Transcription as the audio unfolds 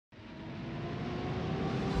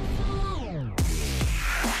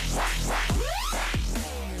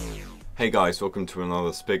Hey guys, welcome to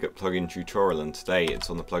another Spigot plugin tutorial, and today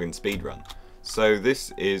it's on the plugin speedrun. So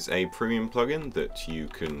this is a premium plugin that you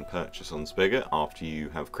can purchase on Spigot after you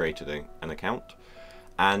have created an account,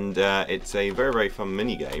 and it's a very fun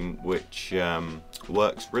minigame which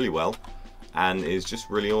works really well and is just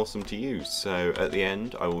really awesome to use. So at the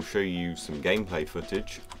end I will show you some gameplay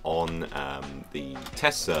footage on the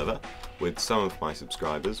test server with some of my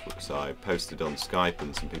subscribers, which I posted on Skype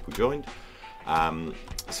and some people joined.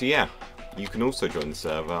 So yeah, you can also join the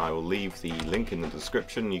server. I will leave the link in the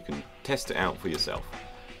description. You can test it out for yourself.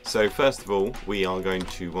 So first of all, we are going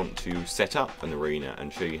to want to set up an arena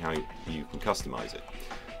and show you how you can customize it.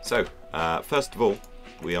 So first of all,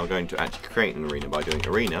 we are going to actually create an arena by doing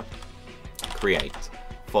arena create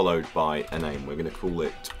followed by a name. We're going to call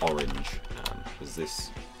it orange, as this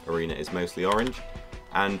arena is mostly orange.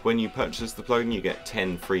 And when you purchase the plugin, you get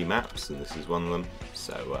 10 free maps, and this is one of them.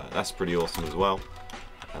 So that's pretty awesome as well,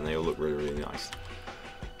 and they all look really nice.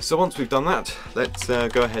 So once we've done that, let's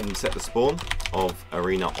go ahead and set the spawn of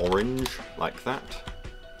arena orange like that.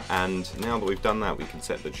 And now that we've done that, we can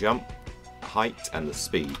set the jump, height, and the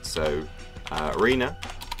speed. So arena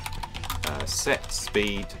set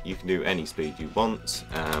speed. You can do any speed you want,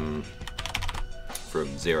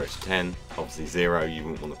 from 0 to 10. Obviously 0, you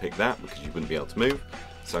wouldn't want to pick that because you wouldn't be able to move.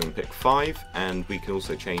 So I'm going to pick 5, and we can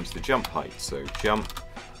also change the jump height. So jump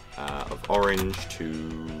of orange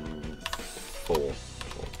to 4.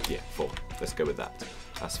 Yeah, 4. Let's go with that.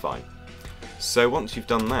 That's fine. So once you've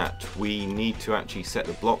done that, we need to actually set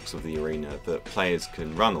the blocks of the arena that players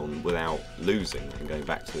can run on without losing and going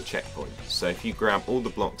back to the checkpoint. So if you grab all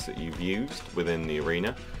the blocks that you've used within the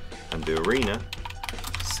arena and do arena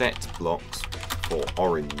set blocks for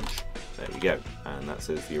orange, there we go, and that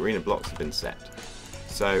says the arena blocks have been set.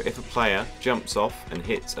 So if a player jumps off and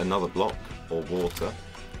hits another block or water,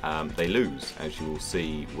 they lose, as you will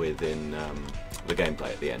see within the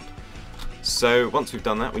gameplay at the end. So once we've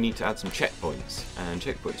done that, we need to add some checkpoints, and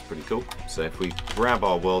checkpoints are pretty cool. So if we grab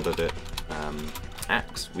our world edit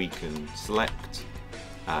axe, we can select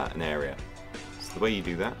an area. So the way you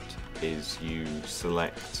do that is you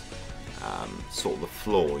select sort of the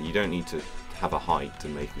floor. You don't need to have a height to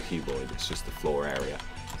make a cuboid, it's just the floor area.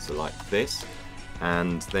 So like this,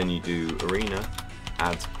 and then you do arena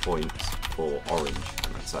add points for orange,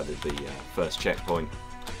 and that's added the first checkpoint.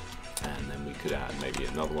 And then we could add maybe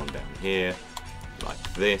another one down here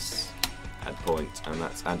like this, add point, and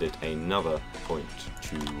that's added another point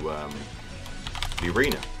to the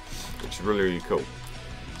arena, which is really cool.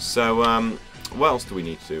 So what else do we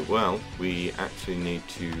need to do? Well, we actually need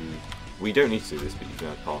to, we don't need to do this, but you can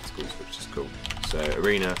add particles, which is cool. So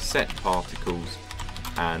arena set particles,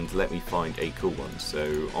 and let me find a cool one.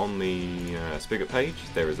 So on the Spigot page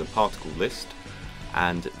there is a particle list,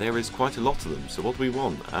 and there is quite a lot of them. So what do we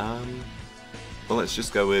want? Well, let's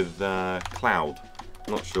just go with cloud.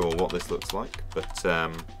 Not sure what this looks like, but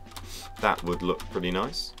that would look pretty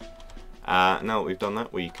nice. Now that we've done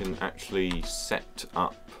that, we can actually set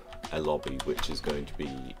up a lobby which is going to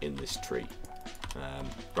be in this tree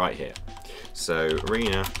right here. So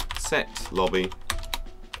arena set lobby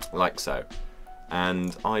like so,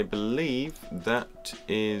 and I believe that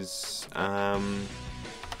is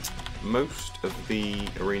most of the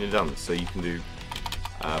arena done. So you can do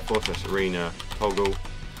 / arena toggle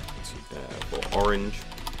for orange,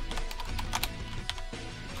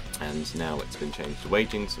 and now it's been changed to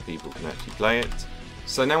waiting so people can actually play it.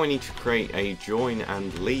 So now we need to create a join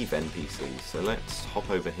and leave NPC. So let's hop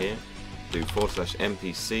over here, do /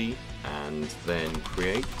 NPC, and then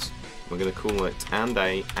create. We're going to call it and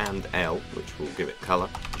A and L, which will give it colour,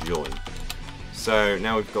 join. So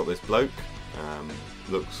now we've got this bloke.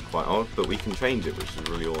 Looks quite odd, but we can change it, which is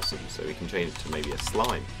really awesome. So we can change it to maybe a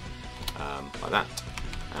slime, like that,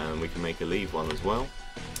 and we can make a leave one as well.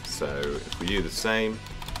 So if we do the same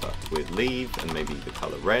but with leave and maybe the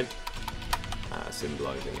colour red,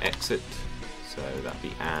 symbolising exit, so that'd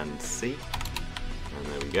be and C, and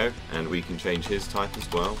there we go. And we can change his type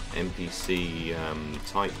as well, NPC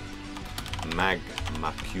type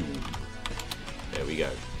magma cube. There we go,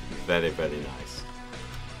 very nice.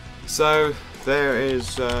 So there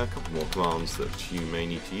is a couple more commands that you may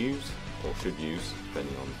need to use, or should use,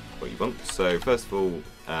 depending on what you want. So first of all,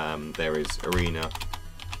 there is arena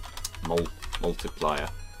multiplier.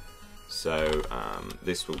 So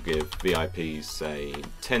this will give VIPs, say,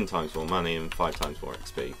 10 times more money and 5 times more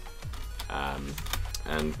XP.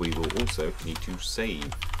 And we will also need to save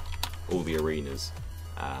all the arenas.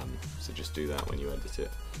 So just do that when you edit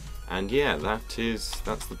it. And yeah, that's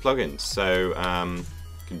the plugin. So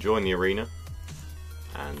you can join the arena,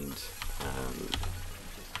 and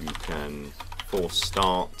you can force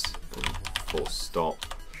start, or force stop,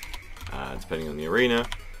 depending on the arena.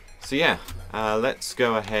 So yeah, let's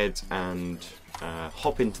go ahead and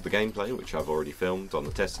hop into the gameplay, which I've already filmed on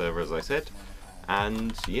the test server, as I said.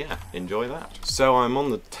 And yeah, enjoy that. So I'm on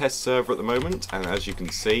the test server at the moment, and as you can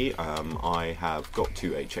see, I have got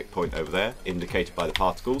to a checkpoint over there, indicated by the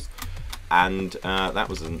particles, and that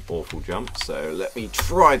was an awful jump, so let me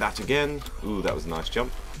try that again. Ooh, that was a nice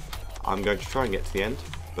jump. I'm going to try and get to the end,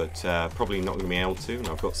 but probably not going to be able to, and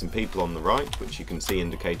I've got some people on the right, which you can see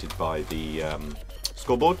indicated by the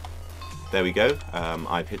scoreboard. There we go,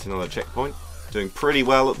 I've hit another checkpoint, doing pretty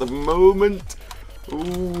well at the moment.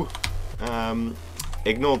 Ooh.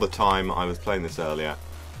 Ignore the time, I was playing this earlier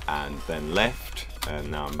and then left, and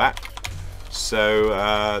now I'm back.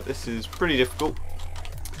 So this is pretty difficult.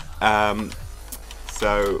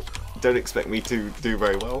 So don't expect me to do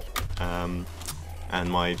very well. And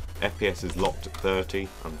my FPS is locked at 30,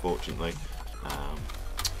 unfortunately.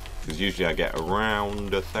 Because usually I get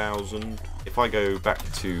around 1,000. If I go back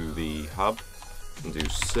to the hub and do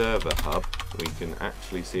server hub, we can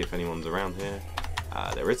actually see if anyone's around here.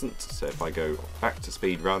 There isn't, so if I go back to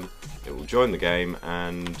speedrun, it will join the game,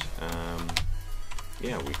 and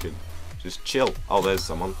yeah, we could just chill. Oh, there's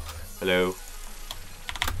someone. Hello.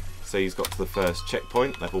 So he's got to the first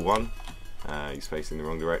checkpoint, level 1. He's facing the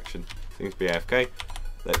wrong direction. Seems to be AFK.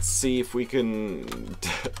 Let's see if we can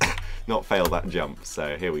not fail that jump.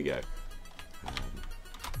 So here we go.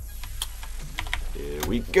 Here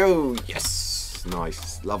we go. Yes,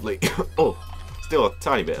 nice, lovely. Oh, still a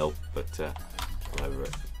tiny bit ill, but over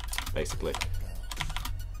it, basically.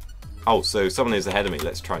 Oh, so someone is ahead of me.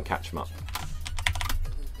 Let's try and catch him up,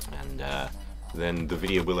 and then the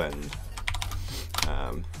video will end.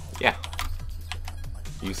 Yeah,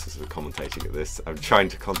 useless at commentating at this. I'm trying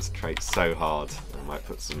to concentrate so hard. I might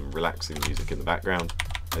put some relaxing music in the background,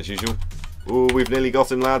 as usual. Ooh, we've nearly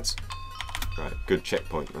got him, lads. Right, good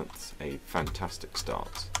checkpoint. That's a fantastic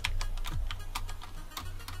start.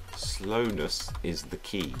 Slowness is the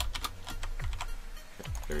key.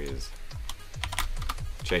 There he is,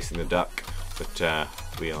 chasing the duck, but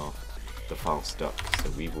we are the fast duck, so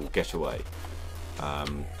we will get away.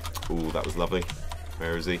 Ooh, that was lovely.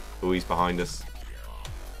 Where is he? Oh, he's behind us.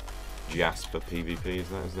 Jasper PvP, is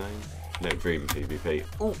that his name? No, Dream PvP.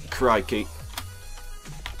 Oh, crikey.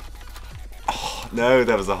 Oh, no,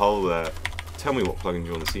 there was a hole there. Tell me what plugin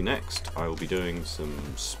you want to see next. I will be doing some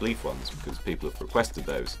spleef ones, because people have requested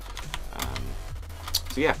those.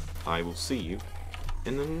 So yeah, I will see you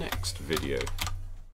in the next video.